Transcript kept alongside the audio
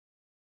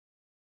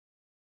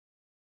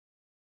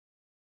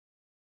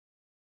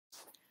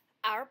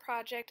Our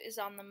project is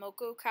on the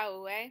Moko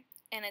Kauae,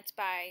 and it's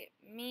by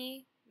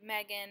me,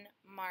 Megan,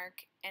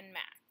 Mark, and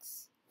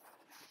Max.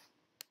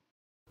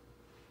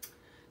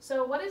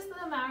 So what is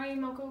the Maori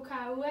Moko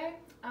Kauae?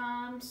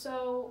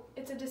 So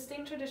it's a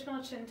distinct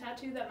traditional chin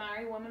tattoo that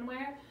Maori women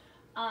wear.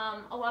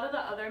 A lot of the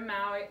other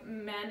Maori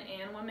men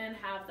and women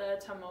have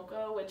the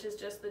tamoko, which is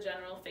just the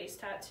general face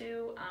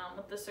tattoo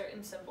with the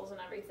certain symbols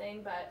and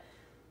everything, but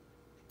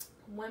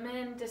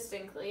women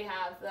distinctly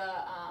have the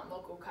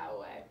Moko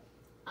Kauae.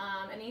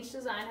 And each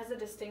design has a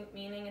distinct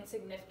meaning and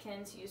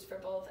significance used for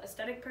both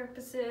aesthetic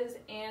purposes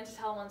and to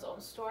tell one's own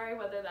story,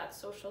 whether that's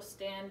social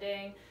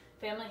standing,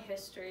 family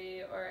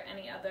history, or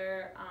any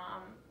other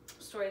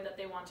story that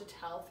they want to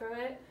tell through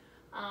it.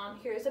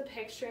 Here's a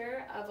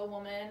picture of a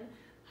woman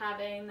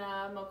having the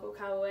Moko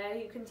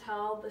Kauae. You can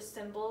tell the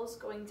symbols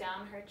going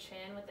down her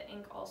chin with the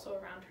ink also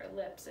around her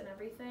lips and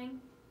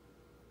everything.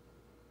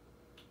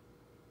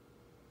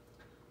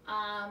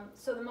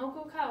 So the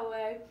Moko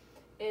Kauae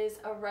is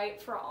a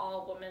right for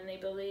all women. They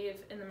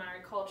believe in the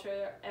Maori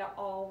culture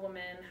all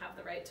women have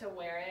the right to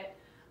wear it.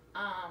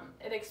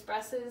 It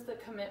expresses the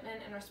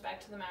commitment and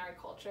respect to the Maori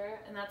culture,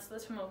 and that's the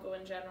tamoko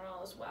in general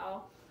as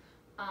well.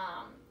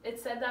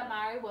 It's said that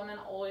Maori women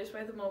always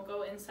wear the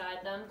moko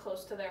inside them,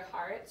 close to their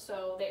heart,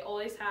 so they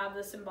always have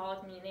the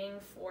symbolic meaning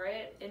for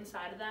it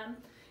inside of them,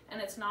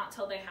 and it's not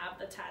till they have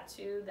the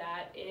tattoo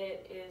that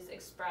it is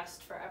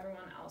expressed for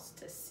everyone else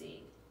to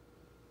see.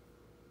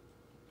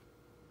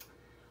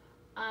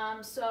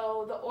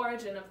 So the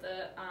origin of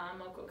the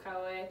Moko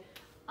Kauae.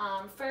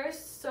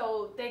 First,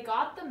 so they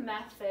got the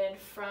method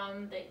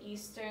from the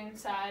eastern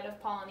side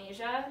of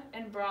Polynesia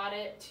and brought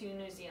it to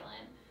New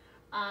Zealand.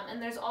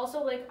 And there's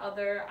also like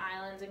other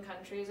islands and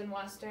countries in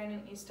Western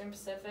and Eastern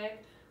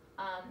Pacific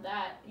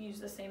that use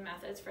the same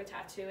methods for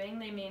tattooing.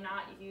 They may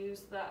not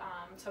use the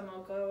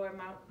tamoko or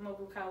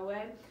Moko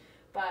Kauae,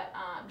 but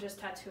just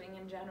tattooing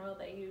in general,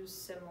 they use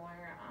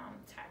similar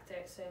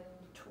tactics and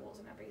tools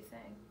and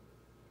everything.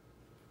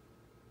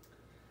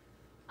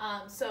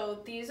 So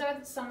these are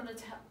some of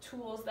the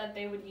tools that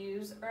they would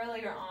use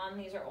earlier on.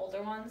 These are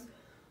older ones,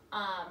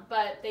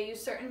 but they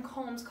use certain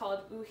combs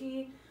called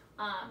uhi,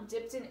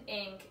 dipped in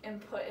ink and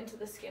put into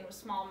the skin with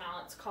small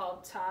mallets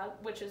called ta,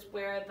 which is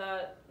where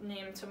the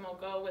name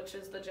tamoko, which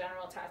is the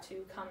general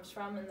tattoo, comes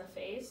from in the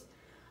face.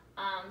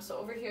 So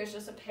over here is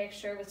just a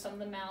picture with some of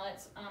the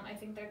mallets. I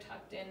think they're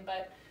tucked in,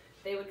 but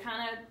they would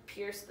kind of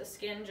pierce the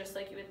skin just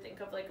like you would think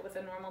of like with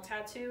a normal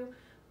tattoo.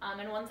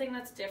 And one thing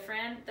that's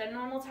different than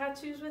normal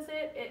tattoos with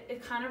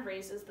it kind of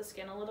raises the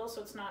skin a little,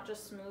 so it's not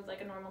just smooth like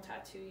a normal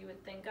tattoo you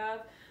would think of.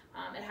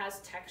 It has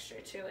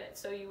texture to it,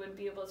 so you would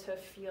be able to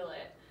feel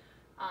it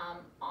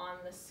on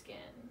the skin.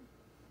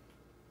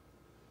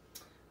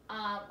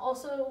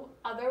 Also,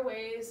 other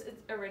ways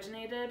it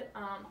originated,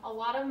 a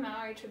lot of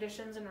Maori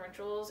traditions and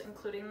rituals,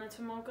 including the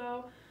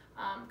tamoko,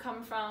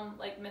 come from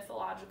like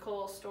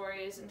mythological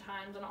stories and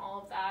times and all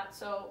of that.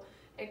 So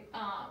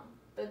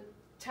the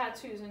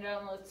tattoos in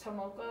general, the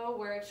tamoko,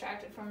 were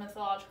extracted from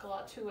mythological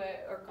Atue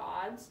or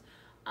gods.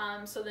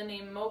 So the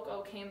name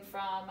Moko came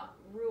from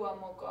Rua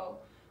Moko,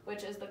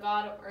 which is the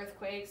god of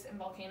earthquakes and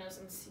volcanoes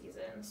and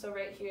seasons. So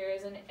right here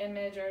is an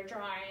image or a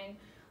drawing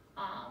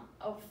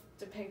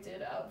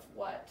depicted of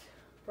what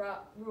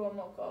Rua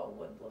Moko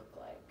would look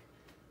like,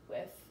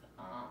 with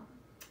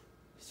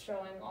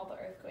showing all the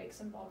earthquakes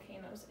and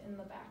volcanoes in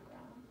the background.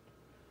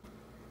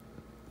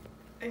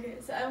 Okay,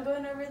 so I'm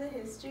going over the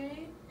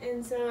history,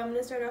 and so I'm going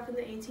to start off in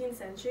the 18th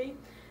century.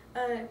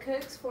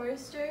 Cook's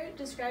Forester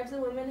describes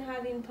the woman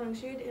having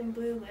punctured and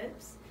blue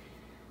lips,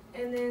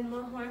 and then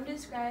Lahorn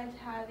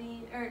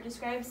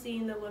describes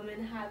seeing the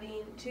woman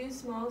having 2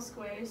 small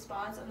square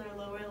spots on their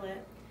lower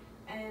lip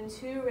and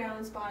 2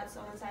 round spots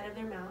on the side of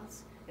their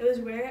mouths. It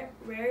was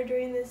rare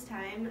during this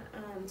time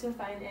to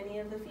find any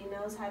of the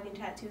females having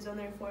tattoos on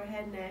their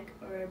forehead, neck,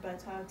 or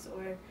buttocks,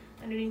 or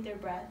underneath their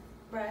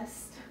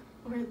breast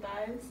or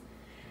thighs.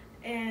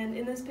 And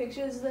in this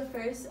picture, this is the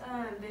first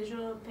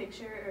visual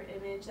picture or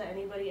image that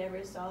anybody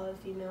ever saw of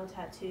female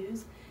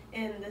tattoos,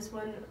 and this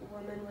one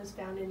woman was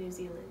found in New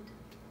Zealand.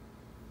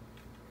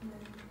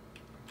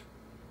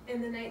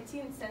 In the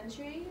 19th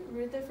century,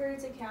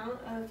 Rutherford's account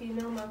of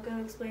female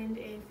Moko explained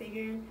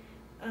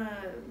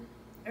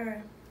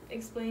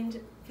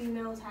explained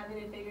females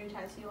having a figure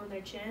tattoo on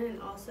their chin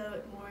and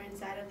also more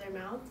inside of their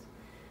mouths.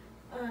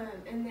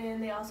 And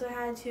then they also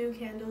had 2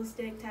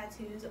 candlestick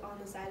tattoos on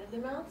the side of their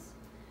mouths.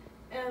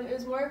 It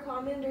was more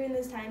common during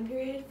this time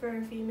period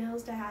for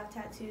females to have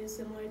tattoos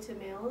similar to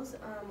males,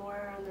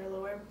 more on their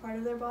lower part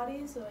of their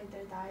bodies, so like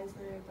their thighs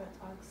and their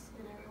buttocks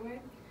and everywhere.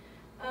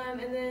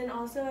 And then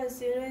also, as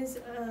soon as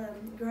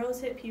girls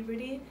hit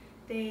puberty,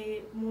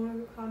 they more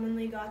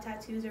commonly got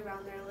tattoos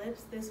around their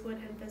lips. This would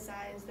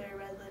emphasize their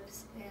red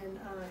lips and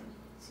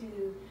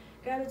to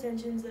grab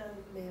attentions of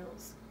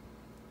males.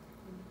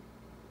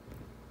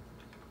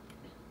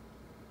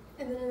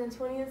 And then in the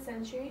 20th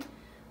century,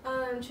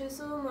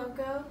 chisel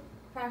Moko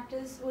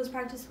was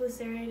practiced with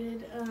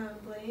serrated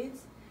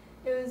blades.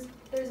 There's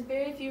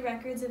very few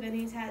records of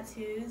any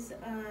tattoos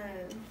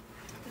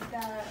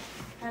that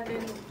have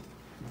been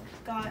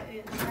that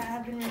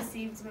have been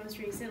received most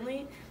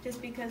recently,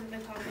 just because of the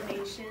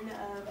combination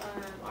of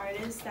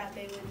artists that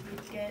they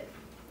would get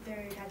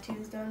their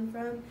tattoos done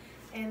from,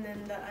 and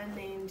then the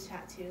unnamed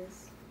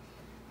tattoos.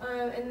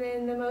 And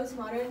then the most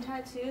modern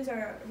tattoos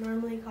are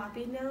normally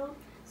copied now.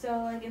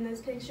 So like in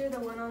this picture, the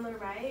one on the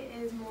right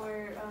is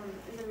more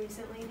is a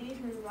recent lady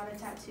who's got a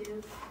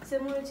tattoo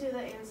similar to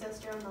the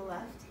ancestor on the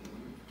left.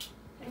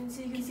 And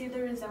so you can see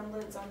the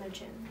resemblance on their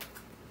chin.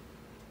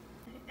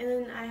 And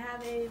then I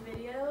have a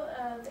video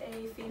of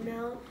a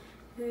female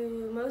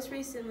who most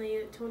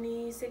recently,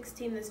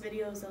 2016, this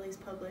video was at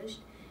least published,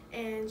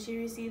 and she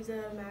receives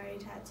a Maori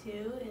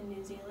tattoo in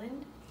New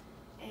Zealand,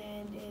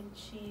 and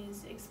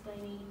she's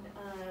explaining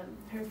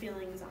her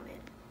feelings on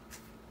it.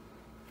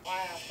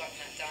 Why I've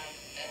gotten it done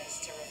is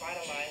to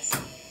revitalise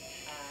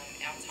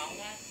our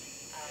taonga,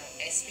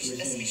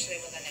 especially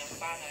within our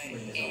whānau,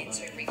 and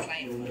to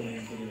reclaim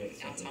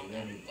our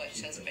taonga,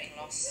 which has been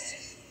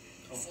lost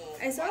for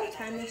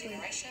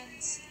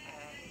generations,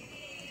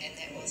 and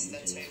that was the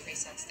two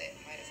reasons that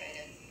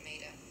motivated me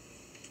to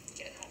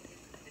get it done.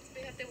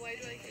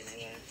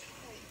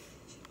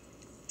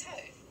 Tau.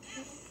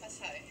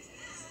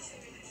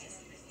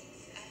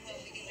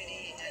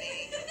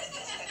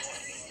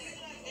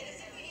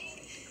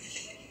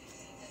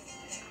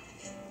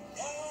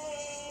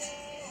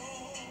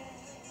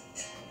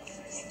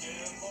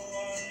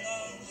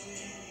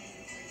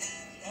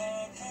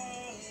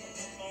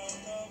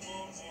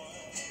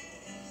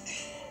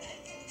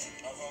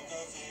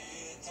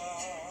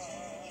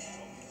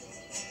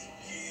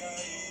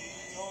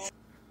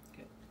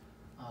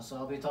 So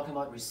I'll be talking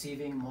about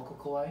receiving Moko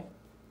Kauae.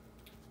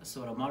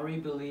 So the Maori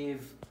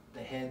believe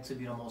the head to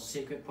be the most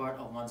sacred part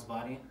of one's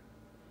body,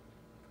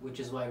 which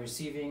is why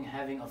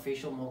having a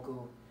facial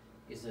moku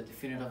is a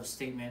definitive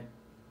statement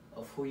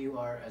of who you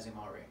are as a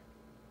Maori.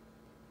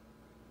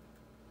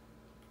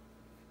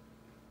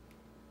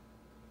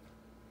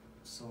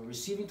 So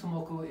receiving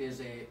moku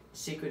is a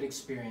sacred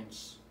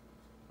experience.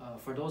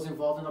 For those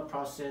involved in the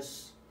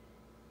process,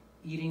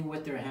 eating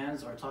with their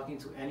hands or talking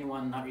to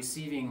anyone not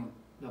receiving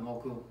the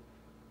moku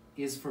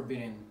is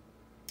forbidden.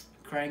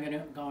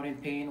 Crying out in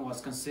pain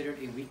was considered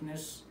a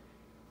weakness,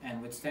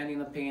 and withstanding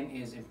the pain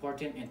is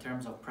important in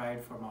terms of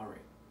pride for Maori.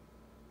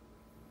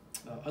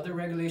 Other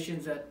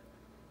regulations that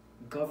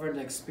govern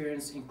the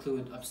experience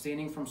include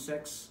abstaining from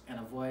sex and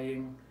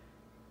avoiding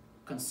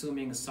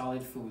consuming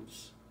solid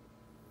foods.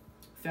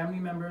 Family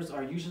members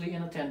are usually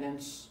in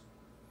attendance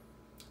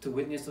to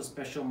witness a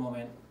special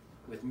moment,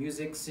 with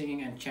music,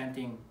 singing, and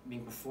chanting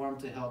being performed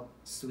to help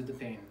soothe the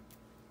pain.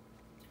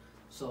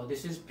 So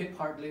this is Pip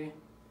Hartley,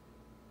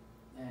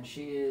 and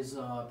she is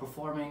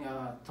performing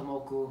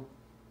tamoku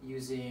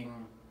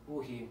using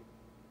uhi,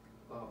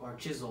 or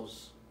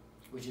chisels,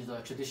 which is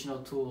a traditional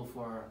tool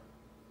for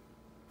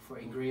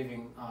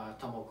engraving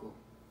tamoku.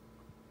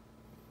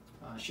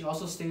 She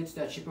also states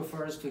that she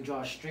prefers to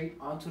draw straight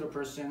onto the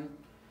person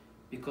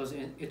because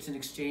it's an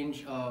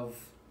exchange of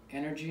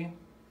energy,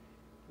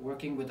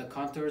 working with the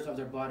contours of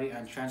their body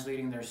and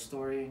translating their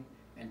story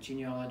and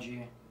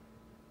genealogy.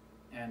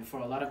 And for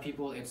a lot of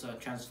people, it's a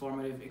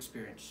transformative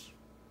experience.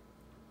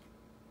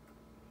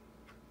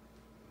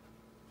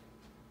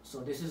 So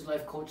this is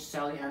life coach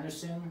Sally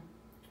Anderson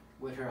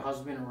with her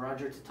husband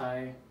Roger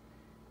Tatai,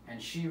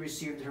 and she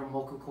received her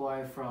Moko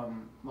Kauae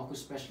from Moku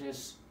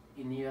specialist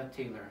Inia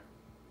Taylor.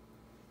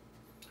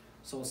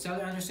 So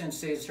Sally Anderson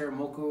says her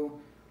Moku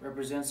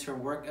represents her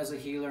work as a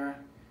healer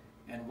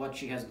and what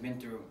she has been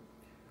through,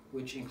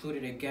 which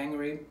included a gang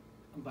rape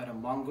by the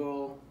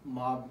Mongol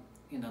mob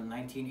in the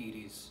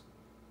 1980s.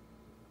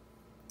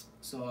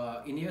 So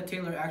Inia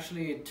Taylor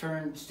actually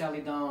turned Sally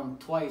down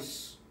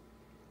twice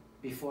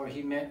before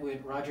he met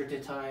with Roger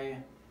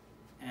Tatai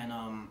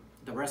and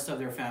the rest of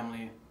their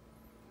family,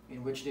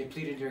 in which they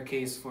pleaded their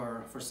case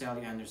for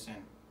Sally Anderson.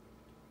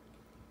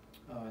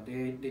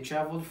 They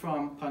traveled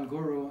from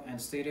Panguru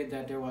and stated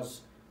that there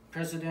was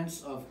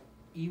precedents of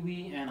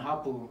iwi and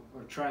hapu,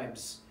 or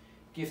tribes,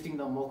 gifting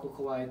the Moko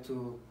Kauae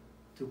to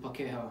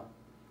Pakeha,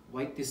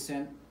 white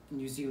descent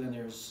New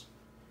Zealanders,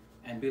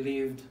 and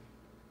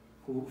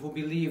who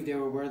believed they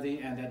were worthy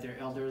and that their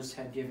elders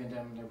had given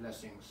them their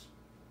blessings.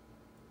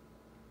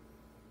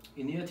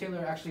 Inia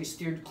Taylor actually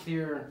steered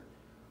clear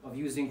of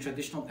using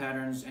traditional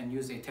patterns and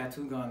used a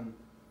tattoo gun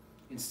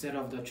instead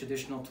of the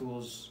traditional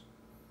tools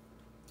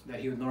that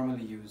he would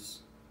normally use,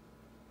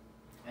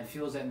 and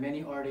feels that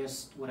many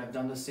artists would have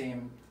done the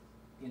same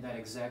in that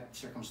exact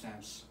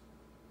circumstance.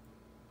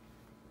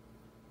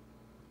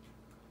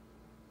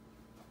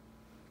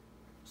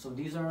 So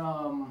these are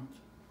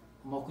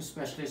Moku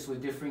specialists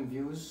with differing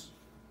views.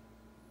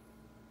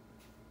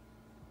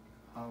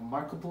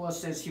 Mark Kapua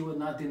says he would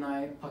not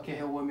deny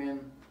Pakeha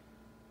women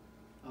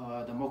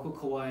the Moko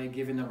Kauae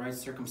given the right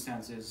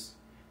circumstances,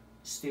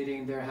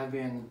 stating there have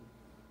been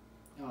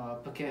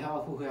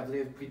Pakeha who have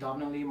lived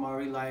predominantly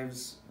Maori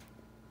lives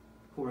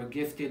who were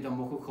gifted the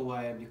Moko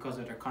Kauae because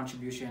of their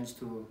contributions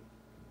to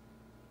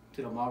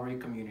the Maori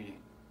community.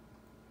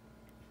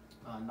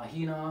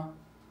 Nahina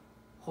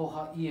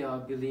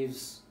Hoha'ia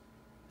believes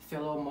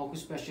fellow Moku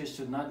specialists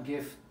should not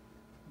gift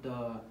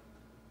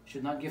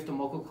should not give the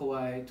Moko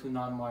Kauae to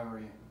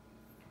non-Maori,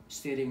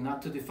 stating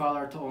not to defile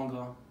our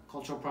taonga,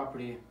 cultural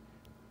property,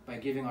 by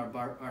giving our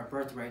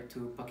birthright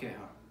to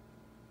Pakeha.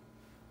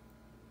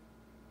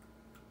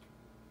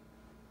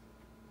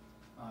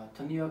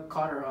 Tania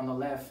Cotter on the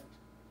left,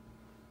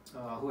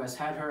 who has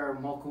had her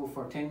moku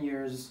for 10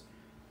 years,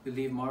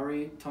 believe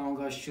Maori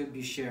taonga should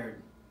be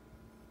shared.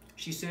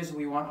 She says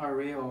we want our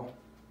reo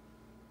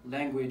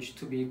language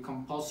to be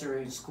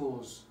compulsory in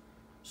schools,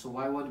 so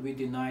why would we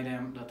deny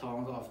them the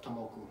taonga of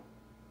Tamoku?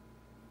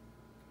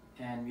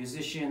 And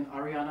musician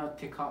Ariana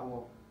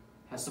Tekao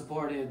has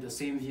supported the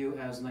same view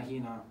as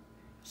Nahina,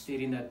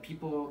 stating that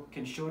people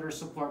can show their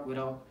support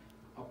without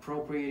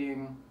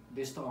appropriating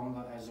this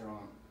taonga as their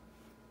own.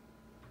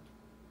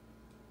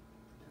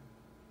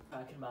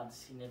 Talking about the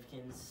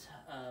significance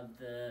of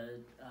the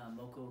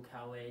Moko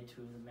Kauae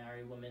to the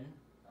Maori women.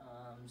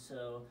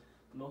 So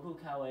Moko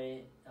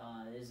Kauae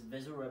is a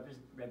visual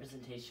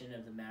representation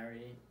of the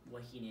Maori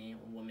wahine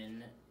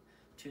woman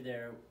to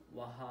their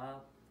waha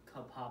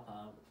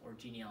kapapa or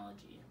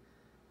genealogy.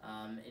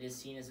 It is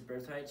seen as a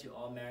birthright to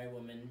all Maori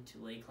women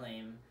to lay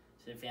claim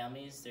to their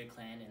families, their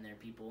clan, and their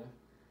people.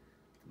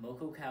 The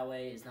Moko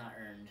Kauae is not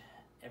earned.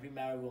 Every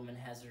Maori woman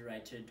has the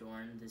right to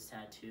adorn this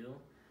tattoo.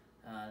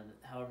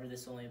 However,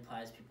 this only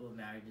applies to people of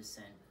Maori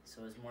descent.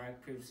 So as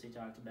Mark previously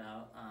talked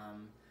about,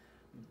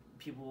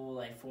 people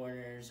like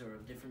foreigners or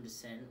of different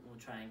descent will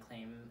try and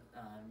claim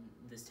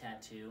this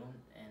tattoo,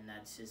 and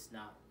that's just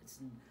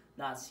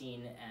not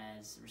seen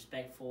as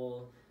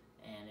respectful,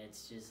 and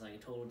it's just like a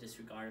total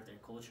disregard of their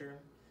culture,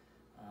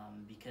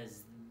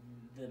 because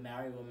the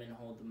Maori women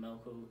hold the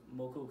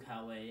Moko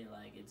Kauae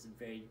like it's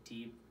very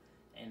deep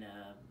and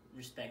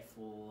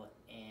respectful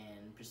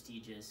and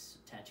prestigious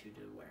tattoo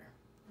to wear.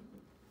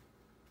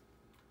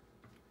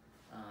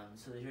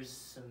 So here's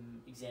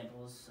some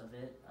examples of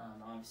it.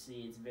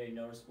 Obviously, it's a very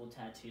noticeable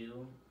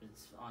tattoo.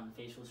 It's on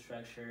facial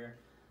structure,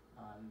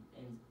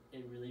 and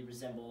it really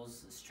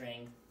resembles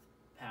strength,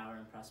 power,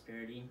 and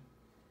prosperity.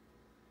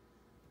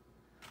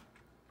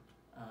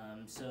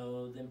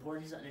 So the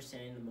importance of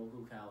understanding the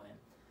Moko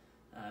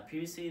Kauae.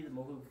 Previously, the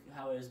Moko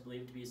Kauae was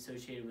believed to be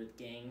associated with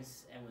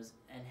gangs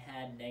and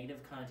had negative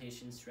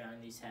connotations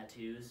surrounding these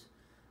tattoos.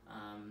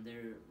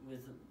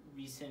 With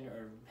recent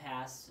or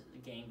past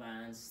gang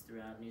violence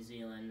throughout New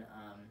Zealand,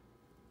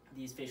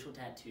 these facial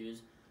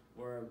tattoos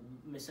were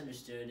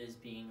misunderstood as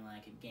being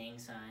like a gang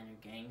sign or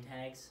gang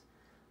tags.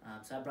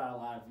 So that brought a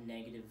lot of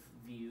negative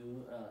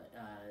view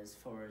as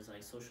far as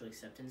like social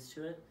acceptance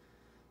to it.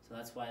 So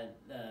that's why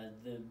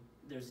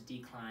there's a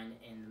decline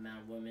in the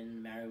amount of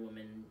Maori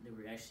women that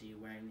were actually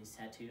wearing these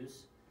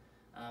tattoos.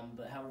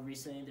 But however,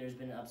 recently there's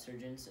been an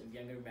upsurgence of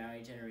younger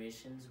Maori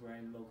generations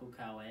wearing the Moko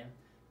Kauae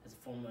as a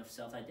form of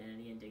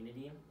self-identity and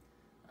dignity.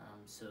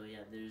 So yeah,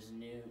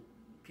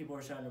 people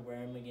are starting to wear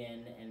them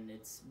again, and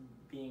it's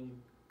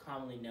being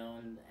commonly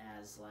known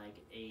as like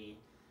a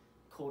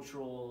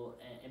cultural,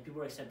 and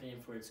people are accepting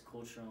it for its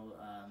cultural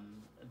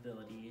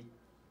ability.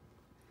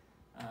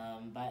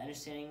 By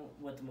understanding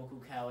what the Moko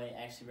Kauae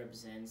actually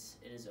represents,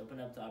 it has opened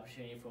up the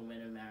opportunity for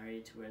women of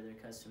Maori to wear their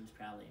customs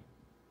proudly.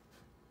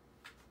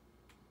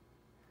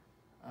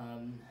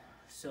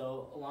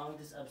 So along with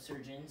this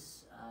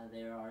upsurgence,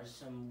 there are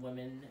some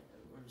women,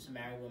 or some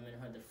Maori women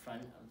who are at the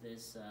front of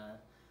this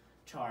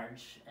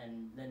charge,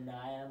 and the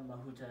Naya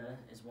Mahuta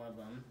is one of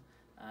them.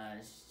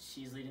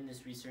 She's leading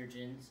this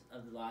resurgence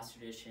of the lost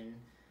tradition,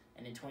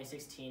 and in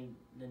 2016,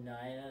 the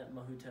Naya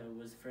Mahuta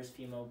was the first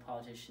female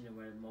politician to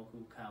wear the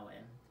Moko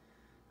Kauae.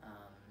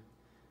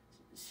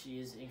 She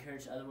has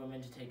encouraged other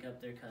women to take up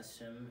their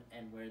custom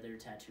and wear their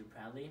tattoo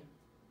proudly.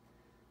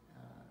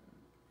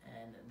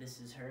 And this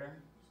is her.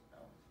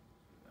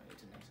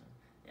 To the next one.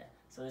 Yeah,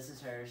 so this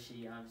is her.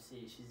 She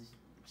obviously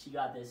she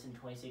got this in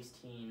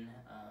 2016.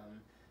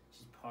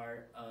 She's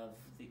part of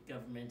the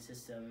government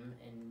system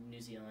in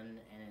New Zealand,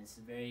 and it's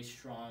a very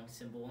strong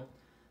symbol,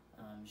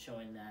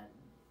 showing that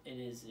it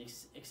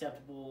is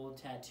acceptable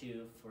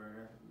tattoo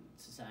for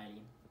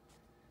society.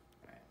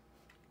 All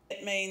right.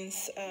 It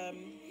means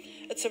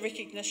it's a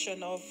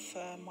recognition of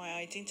my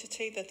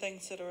identity, the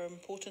things that are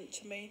important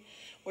to me,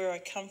 where I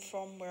come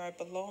from, where I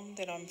belong,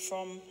 that I'm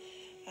from.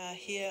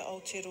 Here,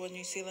 Aotearoa,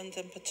 New Zealand,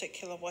 in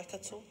particular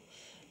Waikato,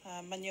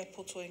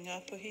 Maniapoto i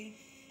Ngāpuhi,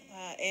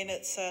 and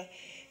it's a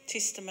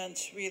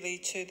testament really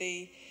to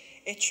the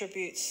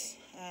attributes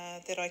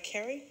that I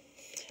carry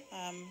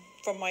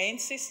from my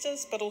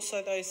ancestors, but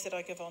also those that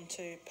I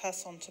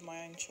pass on to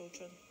my own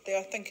children.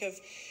 I think of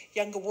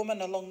younger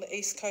women along the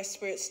East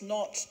Coast where it's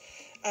not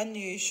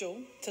unusual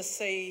to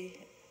see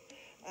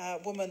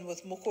women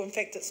with moko. In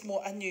fact, it's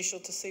more unusual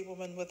to see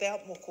women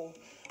without moko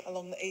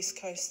along the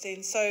East Coast.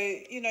 And so,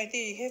 there you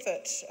have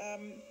it.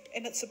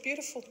 And it's a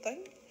beautiful thing.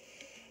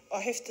 I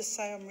have to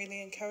say I'm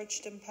really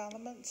encouraged in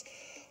Parliament.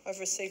 I've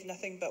received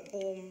nothing but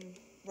warm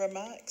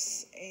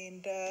remarks.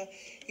 And,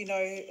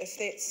 if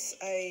that's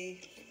a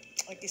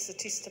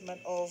testament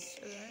of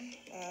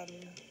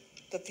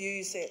the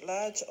views at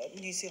large,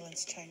 New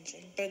Zealand's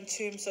changing. But in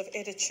terms of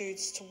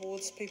attitudes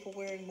towards people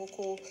wearing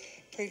moko,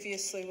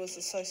 previously was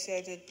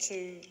associated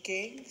to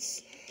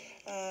gangs,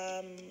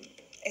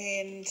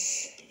 and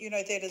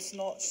that is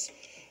not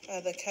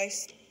the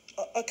case.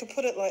 I could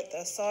put it like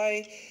this: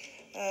 I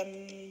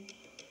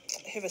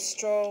have a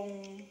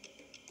strong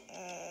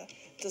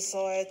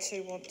desire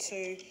to want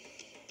to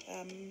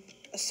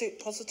assert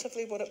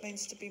positively what it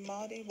means to be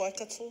Māori,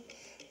 Waikato,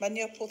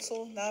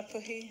 Maniapoto,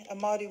 Ngāpuhi, a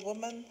Māori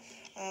woman,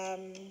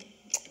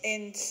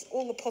 and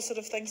all the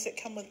positive things that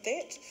come with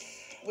that,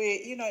 where,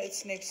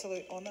 it's an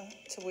absolute honour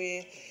to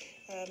wear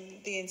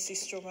the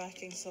ancestral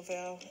markings of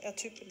our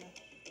tupuna.